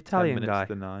this the Italian 10 minutes guy?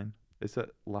 to 9. It's at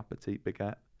La Petite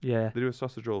Baguette. Yeah. They do a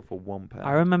sausage roll for £1.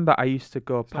 I remember I used to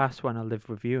go past when I lived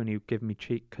with you, and you'd give me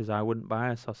cheek because I wouldn't buy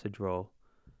a sausage roll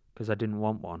because I didn't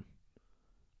want one.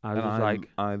 I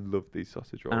love these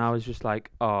sausage rolls. And I was just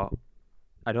like, oh,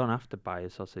 I don't have to buy a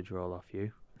sausage roll off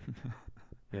you.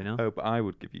 You know? Oh, but I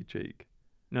would give you cheek.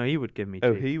 No, he would give me cheek.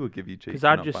 Oh, he would give you cheek. Because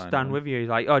I'd just stand with you. He's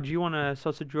like, oh, do you want a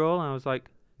sausage roll? And I was like,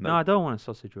 no, I don't want a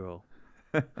sausage roll.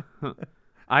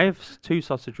 I have 2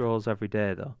 sausage rolls every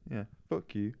day, though. Yeah,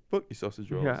 fuck you. Fuck your sausage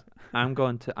rolls. Yeah, I'm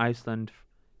going to Iceland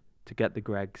to get the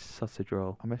Greggs sausage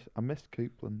roll. I missed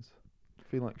Couplands. I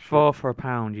feel like 4 for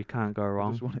 £1, you can't go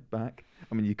wrong. I just want it back.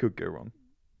 I mean, you could go wrong.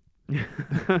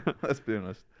 Let's be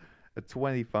honest. A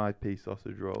 25p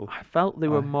sausage roll. I felt they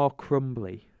were more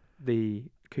crumbly, the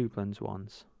Couplands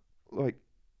ones. Like,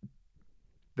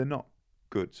 they're not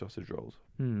good sausage rolls.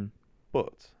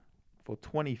 But for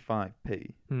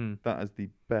 25p, that is the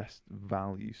best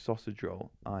value sausage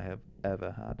roll I have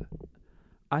ever had.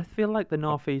 I feel like the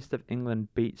northeast of England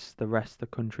beats the rest of the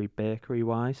country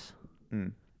bakery-wise.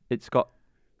 It's got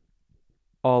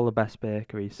all the best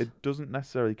bakeries. It doesn't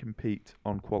necessarily compete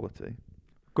on quality.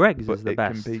 Greggs is the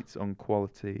best. It competes on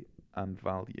quality and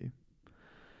value.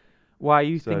 Why are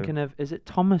you thinking of... Is it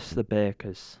Thomas the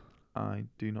Bakers? I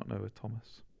do not know a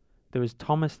Thomas. There was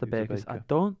Thomas the Bakers. I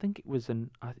don't think it was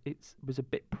it was a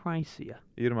bit pricier.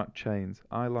 You're talking about chains.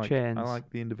 I like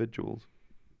the individuals.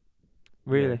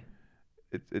 Really?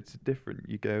 Yeah. It's different.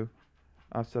 You go...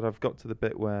 I've got to the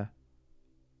bit where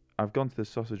I've gone to the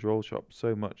sausage roll shop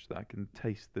so much that I can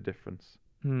taste the difference.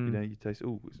 You know, you taste,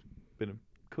 it's been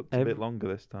cooked a bit longer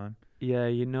this time. Yeah,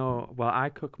 you know, well, I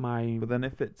cook mine. But then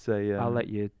if it's a... I'll let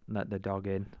the dog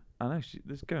in. I know, she's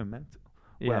going mental.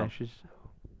 Yeah, well,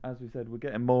 as we said, we're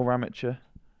getting more amateur,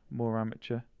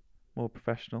 more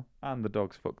professional, and the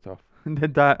dog's fucked off. I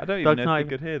don't even know if you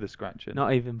could hear the scratching.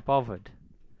 Not even bothered.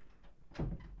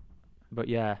 But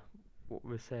yeah, what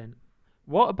we're saying.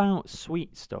 What about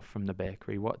sweet stuff from the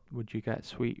bakery? What would you get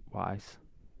sweet-wise?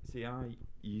 See, I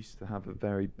used to have a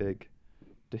very big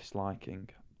disliking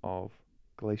of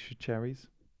glacier cherries.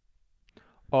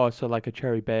 Oh, so like a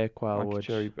cherry bakewell would...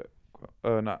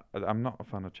 No, I'm not a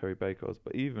fan of cherry bakewells,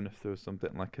 but even if there was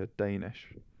something like a Danish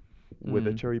with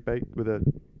a cherry with a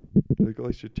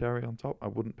glacier cherry on top, I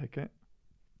wouldn't pick it.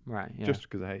 Right, yeah. Just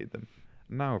because I hated them.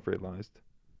 Now I've realised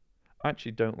I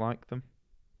actually don't like them.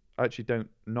 I actually don't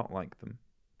not like them.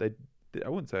 I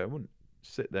wouldn't say I wouldn't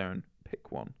sit there and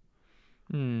pick one.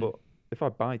 But if I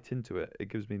bite into it, it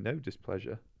gives me no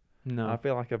displeasure. No. I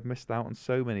feel like I've missed out on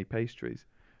so many pastries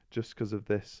just because of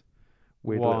this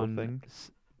weird little thing.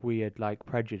 Weird, like,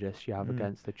 prejudice you have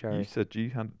against the cherry. You said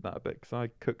you had that a bit, because I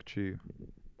cooked you...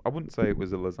 I wouldn't say it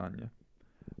was a lasagna,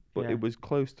 but it was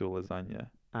close to a lasagna.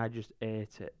 I just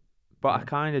ate it. But I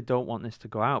kind of don't want this to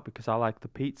go out, because I like the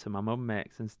pizza my mum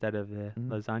makes instead of the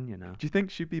lasagna now. Do you think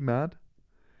she'd be mad?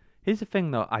 Here's the thing,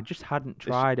 though. I just hadn't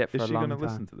tried it for a long time. Is she going to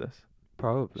listen to this?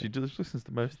 Probably. She just listens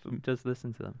to most of them. Just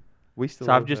listen to them.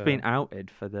 I've just been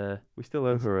outed for the... We still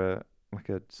owe her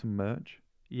some merch.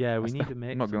 Yeah, we need to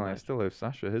make. I'm not gonna lie, I still owe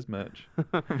Sasha his merch.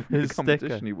 His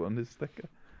competition sticker. He won his sticker.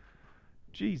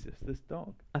 Jesus, this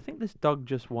dog. I think this dog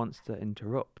just wants to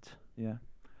interrupt. Yeah,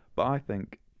 but I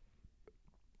think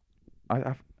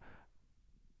I've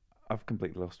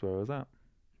completely lost where I was at.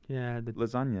 Yeah, the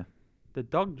lasagna. The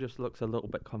dog just looks a little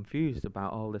bit confused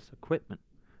about all this equipment.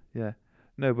 Yeah,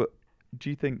 no, but do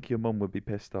you think your mum would be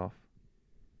pissed off?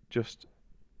 Just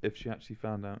if she actually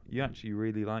found out you actually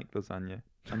really like lasagna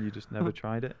and you just never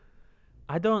tried it?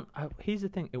 I don't... here's the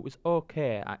thing. It was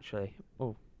okay, actually.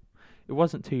 Oh, it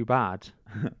wasn't too bad.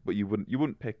 But you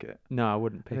wouldn't pick it? No, I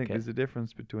wouldn't pick it. I think there's a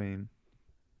difference between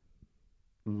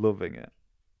loving it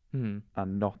and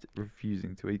not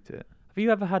refusing to eat it. Have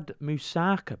you ever had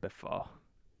moussaka before?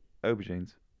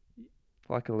 Aubergines.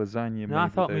 Like a lasagna. No, I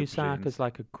thought moussaka's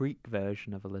like a Greek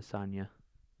version of a lasagna.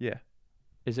 Yeah.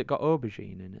 Is it got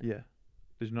aubergine in it? Yeah.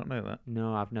 Did you not know that?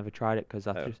 No, I've never tried it because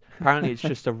apparently it's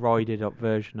just a roided up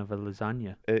version of a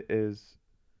lasagna. It is.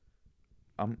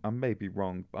 I may be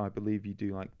wrong, but I believe you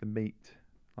do like the meat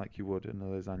like you would in a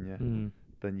lasagna.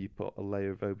 Then you put a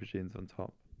layer of aubergines on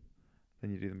top.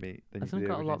 Then you do the meat. Then Hasn't you it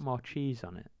do got the a lot aubergines. more cheese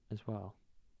on it as well?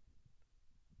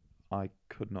 I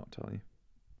could not tell you.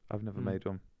 I've never made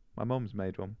one. My mum's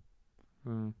made one.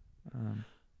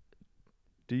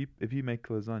 If you make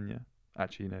lasagna,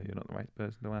 actually, no, you're not the right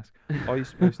person to ask. Are you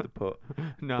supposed to put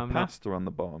the pasta on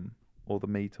the bottom or the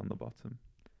meat on the bottom?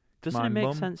 Doesn't it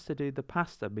make sense to do the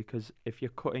pasta because if you're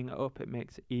cutting it up, it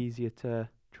makes it easier to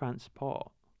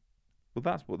transport? Well,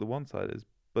 that's what the one side is.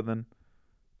 But then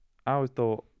I always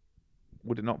thought,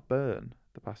 would it not burn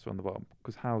the pasta on the bottom?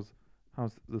 Because how's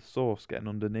the sauce getting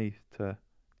underneath to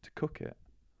cook it?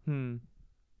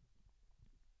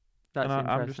 That's and interesting.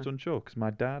 I'm just unsure because my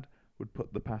dad would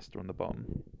put the pasta on the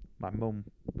bottom. My mum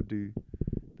would do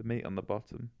the meat on the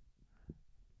bottom.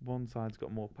 One side's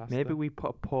got more pasta. Maybe we put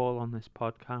a poll on this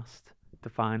podcast to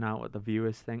find out what the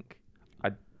viewers think.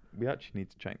 We actually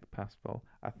need to check the past poll.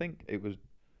 I think it was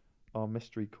our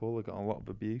mystery caller got a lot of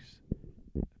abuse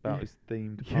about his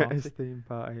themed party. Yeah, his theme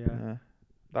party, yeah.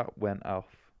 That went off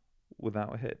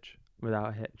without a hitch. Without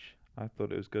a hitch. I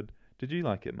thought it was good. Did you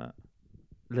like it, Matt?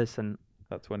 Listen.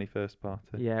 That 21st party?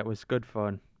 Yeah, it was good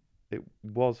fun. It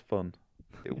was fun.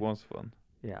 It was fun.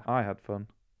 Yeah. I had fun.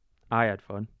 I had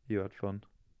fun. You had fun.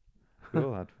 We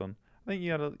all had fun. I think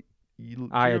you had a... do you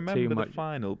remember the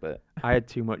final bit? I had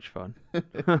too much fun.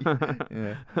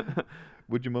 Yeah.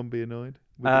 Would your mum be annoyed?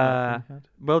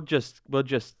 We'll just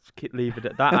leave it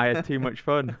at that. I had too much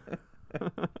fun.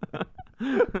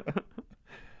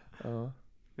 Oh.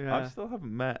 Yeah. I still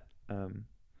haven't met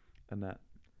Annette.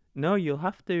 No, you'll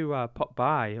have to pop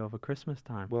by over Christmas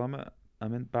time. Well,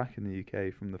 I'm back in the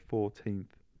UK from the 14th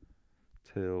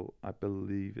till I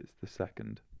believe it's the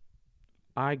 2nd.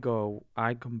 I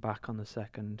come back on the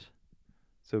 2nd.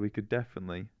 So we could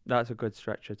definitely... That's a good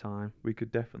stretch of time. I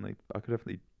could definitely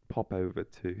pop over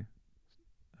to...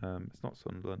 it's not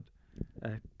Sunderland.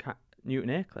 Newton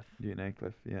Aycliffe. Newton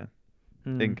Aycliffe, yeah.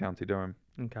 In County Durham.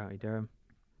 In County Durham.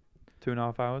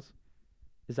 2.5 hours.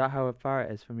 Is that how far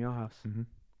it is from your house? Mm-hmm.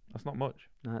 That's not much.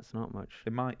 No, it's not much.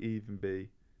 It might even be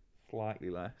slightly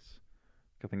less.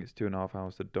 I think it's 2.5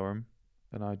 hours to Durham.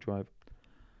 And I drive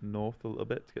north a little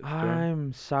bit to get to Durham.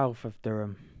 I'm south of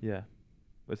Durham. Yeah.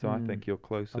 So I think you're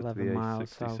closer to the A66.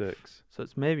 South. So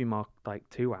it's maybe more like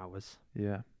 2 hours.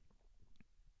 Yeah.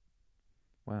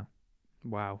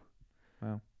 Wow.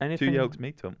 Anything? 2 yolks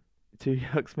meet up. 2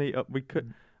 yolks meet up. We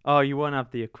could. Oh, you won't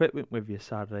have the equipment with you,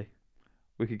 sadly.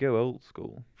 We could go old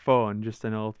school. Phone, just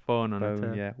an old phone on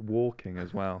it. Yeah. Walking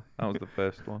as well. That was the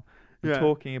first one. Yeah.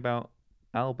 Talking about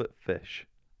Albert Fish.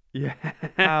 Yeah.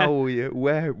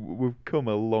 Where we've come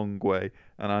a long way,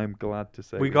 and I'm glad to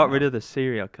say we got rid of the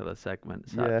serial killer segment.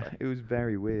 Sadly. Yeah, it was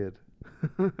very weird.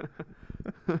 I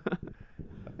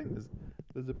think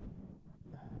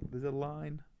there's a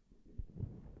line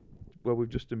where we've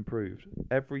just improved.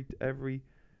 Every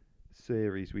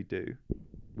series we do,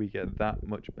 we get that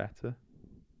much better.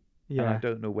 Yeah. And I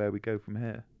don't know where we go from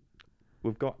here.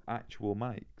 We've got actual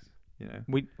mics. You know,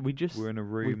 we're in a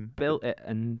room. We've built it,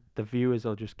 and the viewers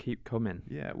will just keep coming.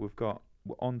 Yeah, we're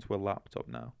onto a laptop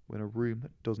now. We're in a room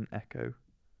that doesn't echo.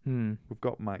 We've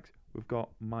got mics. We've got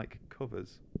mic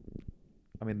covers.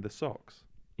 I mean, the socks.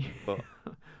 But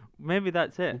maybe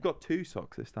that's it. We've got 2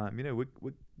 socks this time. You know,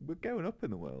 we're going up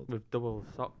in the world. We've double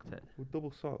socked it. We're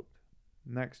double socked.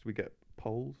 Next, we get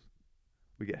poles.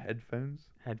 We get headphones.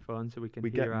 So we can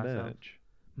hear ourselves.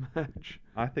 Merch.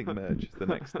 I think merch is the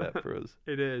next step for us.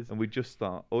 It is. And we just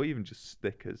start, or even just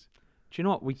stickers. Do you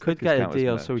know what? We could get a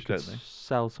deal so we could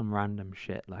sell some random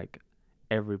shit like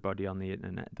everybody on the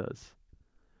internet does.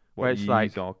 Where it's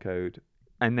like, use our code.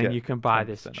 And then you can buy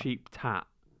this cheap tat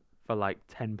for like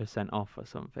 10% off or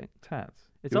something. Tats?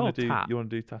 It's all tat. You want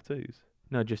to do tattoos?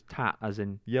 No, just tat as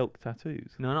in... Yelk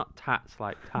tattoos? No, not tats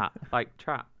like tat. Like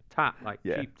tat like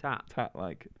cheap tat. Tat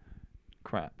like...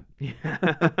 crap.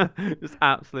 Yeah. Just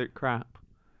absolute crap.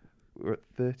 We're at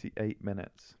 38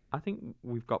 minutes. I think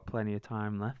we've got plenty of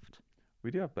time left.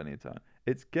 We do have plenty of time.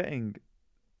 It's getting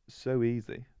so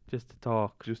easy. Just to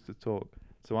talk.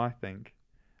 So I think,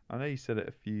 I know you said it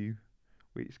a few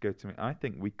weeks ago to me, I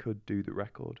think we could do the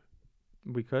record.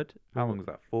 We could. How long is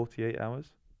that? 48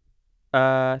 hours?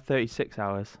 36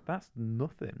 hours. That's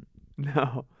nothing.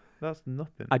 No. That's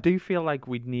nothing. I do feel like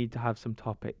we'd need to have some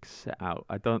topics set out.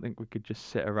 I don't think we could just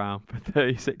sit around for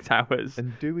 36 hours.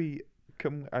 And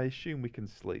I assume we can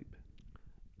sleep?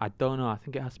 I don't know. I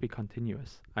think it has to be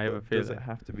continuous. I have a feeling. Does it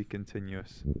have to be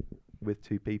continuous with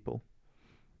 2 people?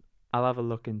 I'll have a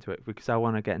look into it because I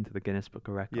want to get into the Guinness Book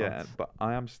of Records. Yeah, but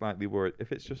I am slightly worried.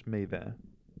 If it's just me there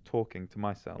talking to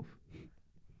myself,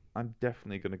 I'm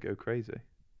definitely going to go crazy.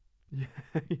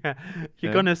 Yeah.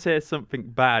 You're going to say something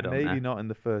bad on Maybe there. not in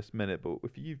the first minute, but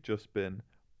if you've just been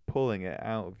pulling it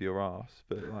out of your arse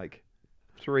for like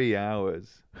 3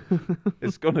 hours,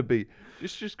 it's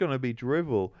just gonna be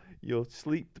drivel. You're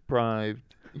sleep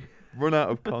deprived, run out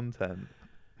of content.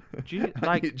 Do you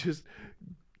and you're just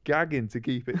gagging to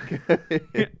keep it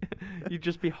going. You'd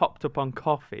just be hopped up on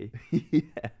coffee.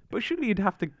 Yeah. But surely you'd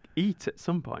have to eat at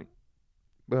some point.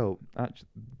 Well, actually,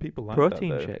 people like protein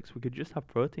that, though. shakes. We could just have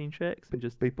protein shakes and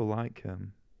just People like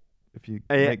if you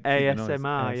A- make keep the noise,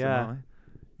 ASMR, yeah. ASMR.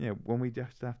 Yeah, when we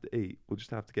just have to eat, we'll just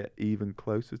have to get even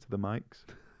closer to the mics.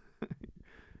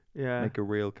 yeah. Make a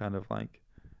real kind of like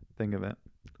thing of it.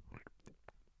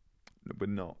 No, we're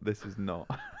not. This is not.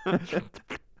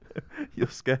 You'll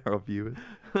scare our viewers.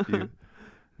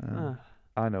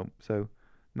 I know. So,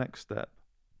 next step,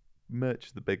 merch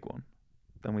is the big one.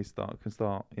 Then we can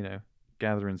start,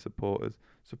 gathering supporters.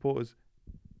 Supporters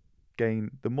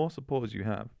gain. The more supporters you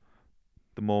have,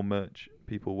 the more merch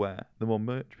people wear. The more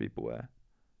merch people wear,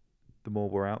 the more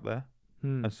we're out there.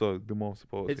 And so the more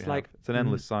supporters we have. It's an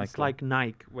endless cycle. It's like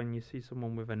Nike. When you see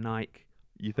someone with a Nike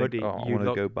you think, hoodie, I want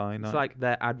to go buy Nike. It's like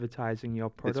they're advertising your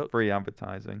product. It's free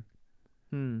advertising.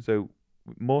 So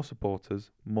more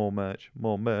supporters, more merch,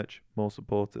 more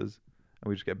supporters, and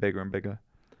we just get bigger and bigger.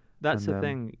 That's the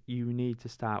thing. You need to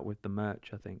start with the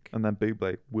merch, I think. And then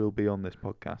Bublé will be on this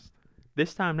podcast.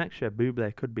 This time next year,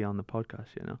 Bublé could be on the podcast,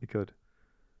 He could.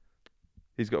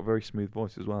 He's got a very smooth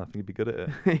voice as well. I think he'd be good at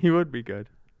it. He would be good.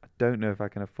 I don't know if I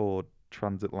can afford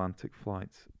transatlantic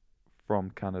flights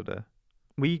from Canada.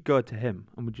 We go to him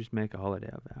and we just make a holiday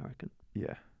of it, I reckon.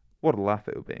 Yeah. What a laugh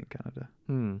it would be in Canada.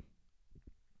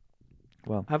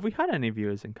 Well, have we had any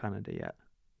viewers in Canada yet?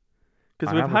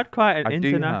 Because we've had quite an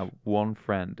international... I do have one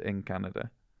friend in Canada,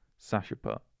 Sasha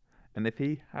Putt. And if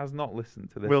he has not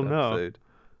listened to this know. episode,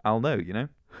 I'll know,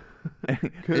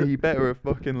 He better have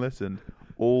fucking listened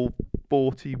all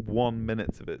 41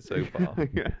 minutes of it so far.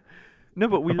 Yeah. No,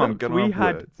 but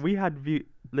we had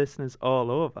listeners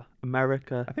all over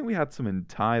America. I think we had some in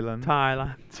Thailand.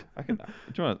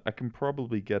 I can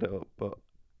probably get it up, but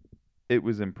it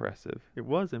was impressive. It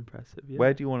was impressive, yeah.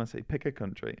 Where do you want to say? Pick a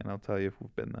country, and I'll tell you if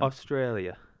we've been there.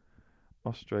 Australia.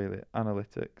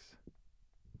 Analytics.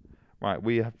 Right,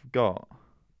 we have got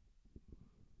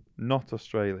not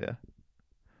Australia.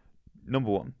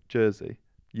 Number 1, Jersey,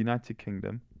 United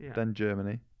Kingdom, then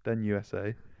Germany, then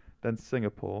USA, then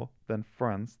Singapore, then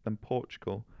France, then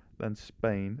Portugal, then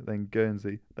Spain, then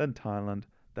Guernsey, then Thailand,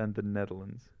 then the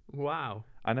Netherlands. Wow.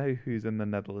 I know who's in the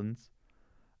Netherlands.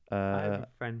 I have a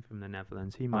friend from the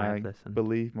Netherlands. He might have listened. I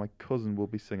believe my cousin will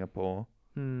be Singapore.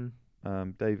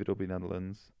 David will be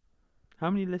Netherlands. How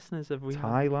many listeners have we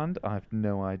Thailand? I have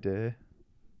no idea.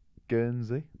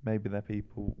 Guernsey? Maybe they're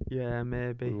people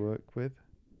maybe we work with.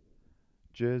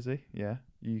 Jersey? Yeah.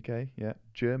 UK? Yeah.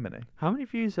 Germany? How many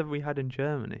views have we had in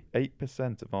Germany?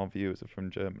 8% of our viewers are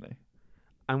from Germany.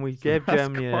 And we gave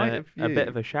Germany a bit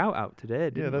of a shout out today,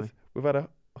 didn't we? We've had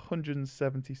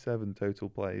 177 total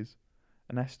plays.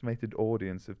 An estimated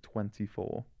audience of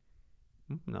 24.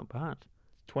 Not bad.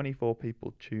 24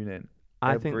 people tune in.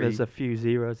 I think there's a few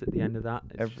zeros at the end of that.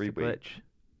 It's every just a glitch.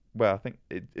 Well, I think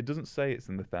it doesn't say it's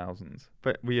in the thousands.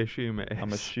 But we assume it is.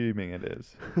 I'm assuming it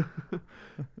is.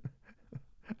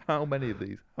 How many of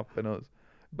these have been us?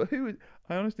 But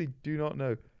I honestly do not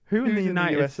know. Who's in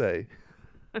the USA?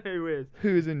 Who is?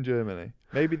 Who is in Germany?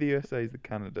 Maybe the USA is the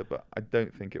Canada, but I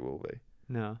don't think it will be.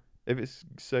 No. If it's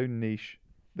so niche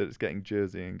that it's getting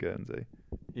Jersey and Guernsey,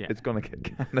 it's going to get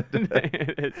Canada.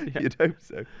 It is, yeah. You'd hope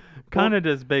so.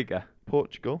 Canada's bigger.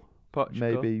 Portugal.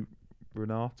 Maybe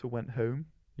Renata went home.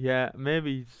 Yeah,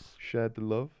 maybe. Shared the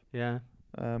love. Yeah.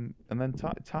 And then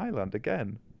Thailand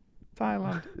again.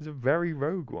 Thailand is a very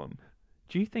rogue one.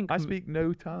 Do you think... I speak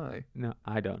no Thai. No,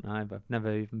 I don't either. I've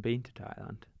never even been to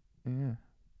Thailand. Yeah.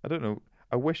 I don't know.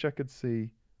 I wish I could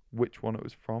see which one it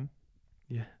was from.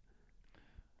 Yeah.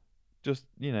 Just,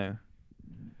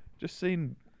 just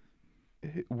seeing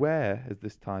where has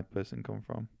this Thai person come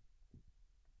from.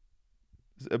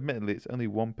 Admittedly, it's only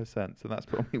 1%, so that's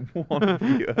probably one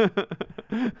viewer.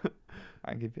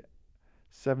 I can give you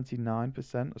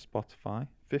 79% of Spotify,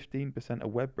 15% a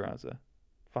web browser,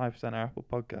 5% are Apple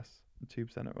Podcasts, and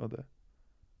 2% are other.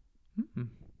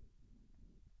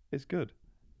 It's good.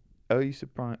 Are you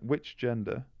surprised? Which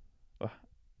gender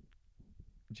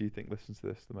do you think listens to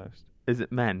this the most? Is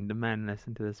it men? Do men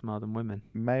listen to this more than women?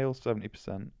 Male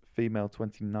 70%, female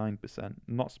 29%,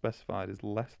 not specified as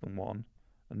less than 1,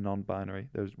 and non-binary.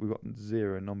 We've got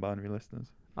 0 non-binary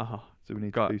listeners. Oh, so we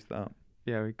need to boost that up.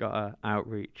 Yeah, we've got to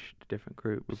outreach to different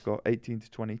groups. We've got 18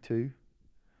 to 22,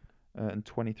 and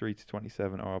 23 to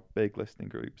 27 are our big listening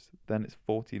groups. Then it's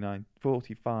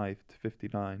 45 to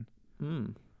 59.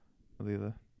 Or the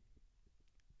other.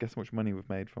 Guess how much money we've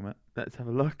made from it? Let's have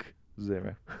a look.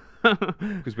 0.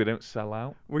 Because we don't sell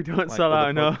out. We don't sell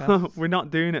out, no. We're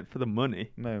not doing it for the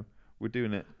money. No, we're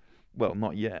doing it. Well,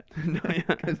 not yet. Not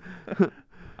yet.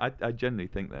 I generally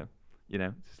think, though,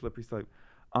 it's a slippery slope.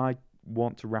 I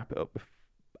want to wrap it up.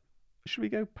 Should we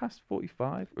go past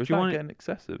 45? Or is that getting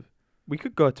excessive? We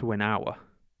could go to an hour.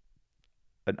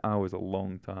 An hour's a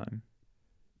long time.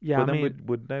 Yeah, but then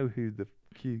we'd know who the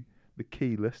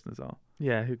key listeners are.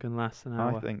 Yeah, who can last an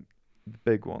hour. I think the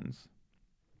big ones.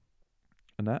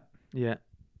 Annette? Yeah.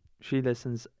 She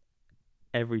listens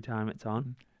every time it's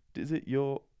on. Is it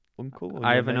your uncle? Or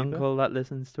I your have an neighbour? uncle that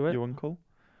listens to it. Your uncle?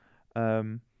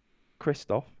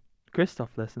 Christoph.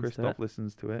 Christoph listens to it. Christoph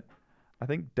listens to it. I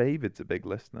think David's a big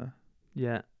listener.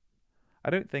 Yeah. I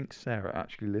don't think Sarah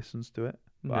actually listens to it,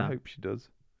 but No. I hope she does.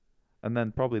 And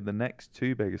then probably the next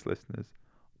two biggest listeners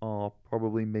are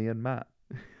probably me and Matt.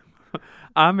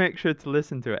 I make sure to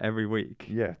listen to it every week.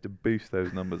 Yeah, to boost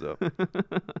those numbers up.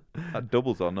 That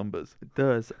doubles our numbers. It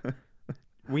does.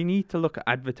 We need to look at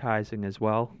advertising as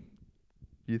well.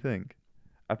 You think?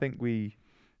 I think we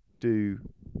do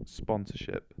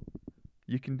sponsorship.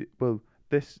 You can do,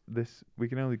 this we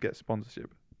can only get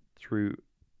sponsorship through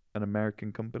an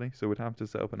American company, so we'd have to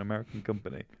set up an American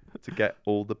company to get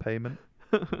all the payment.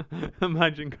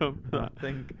 Imagine coming.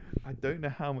 I don't know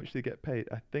how much they get paid.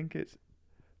 I think it's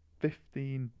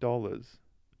 $15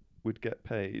 would get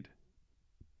paid.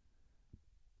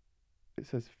 It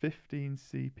says 15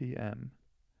 CPM,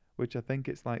 which I think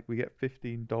it's like we get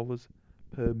 $15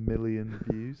 per million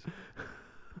views.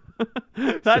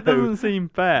 That doesn't seem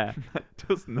fair. That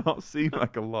does not seem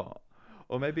like a lot.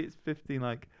 Or maybe it's 15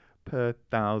 like per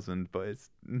 1,000, but it's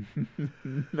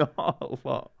not a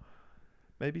lot.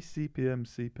 Maybe CPM,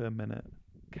 C per minute,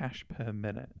 cash per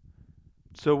minute.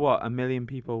 So what? 1 million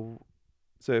people.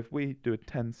 So if we do a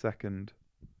 10-second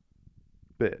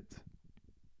bit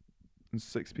and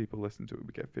 6 people listen to it,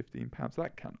 we get £15.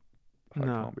 That can't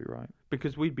be right.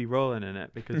 Because we'd be rolling in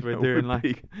it because we're No, doing would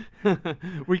like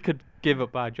we could give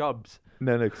up our jobs.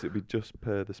 No, because it'd be just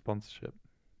per the sponsorship.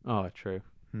 Oh, true.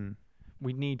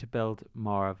 We need to build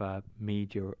more of a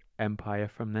media empire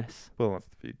from this. Well, that's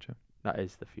the future. That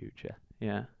is the future.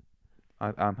 Yeah.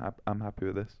 I'm happy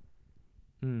with this.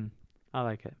 I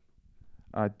like it.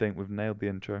 I think we've nailed the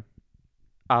intro.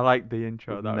 I like the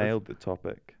intro. We've nailed the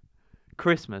topic.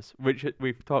 Christmas, which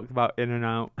we've talked about in and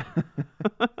out.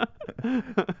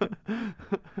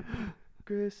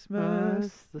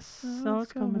 Christmas, the snow's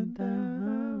coming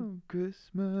down.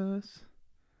 Christmas.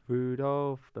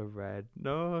 Rudolph the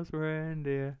red-nosed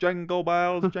reindeer. Jingle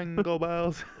bells, jingle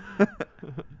bells.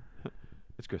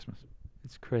 It's Christmas.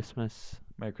 It's Christmas.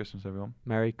 Merry Christmas, everyone.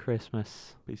 Merry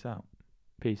Christmas. Peace out.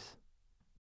 Peace.